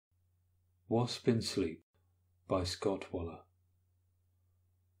Wasp in Sleep by Scott Waller.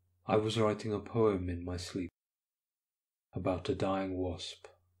 I was writing a poem in my sleep about a dying wasp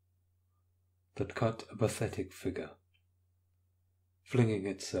that cut a pathetic figure, flinging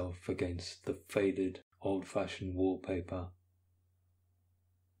itself against the faded, old-fashioned wallpaper.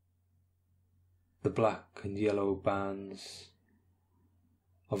 The black and yellow bands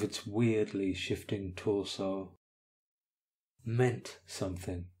of its weirdly shifting torso meant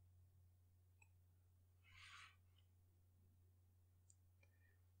something.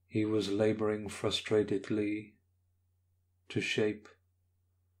 He was labouring frustratedly to shape,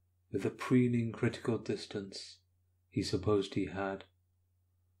 with the preening critical distance he supposed he had,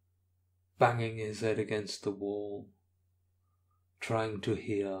 banging his head against the wall, trying to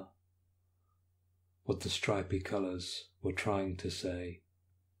hear what the stripy colours were trying to say.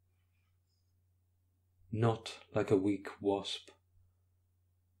 Not like a weak wasp,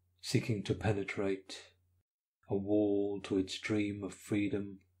 seeking to penetrate a wall to its dream of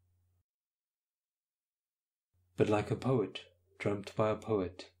freedom, but like a poet dreamt by a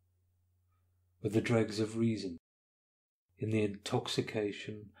poet, with the dregs of reason, in the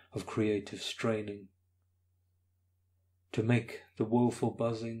intoxication of creative straining, to make the woeful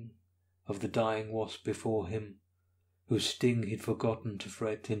buzzing of the dying wasp before him, whose sting he'd forgotten to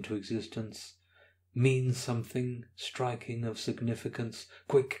fret into existence, mean something striking of significance,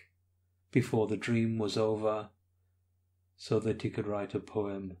 quick, before the dream was over, so that he could write a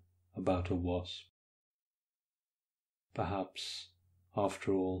poem about a wasp. Perhaps,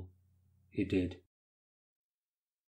 after all, he did.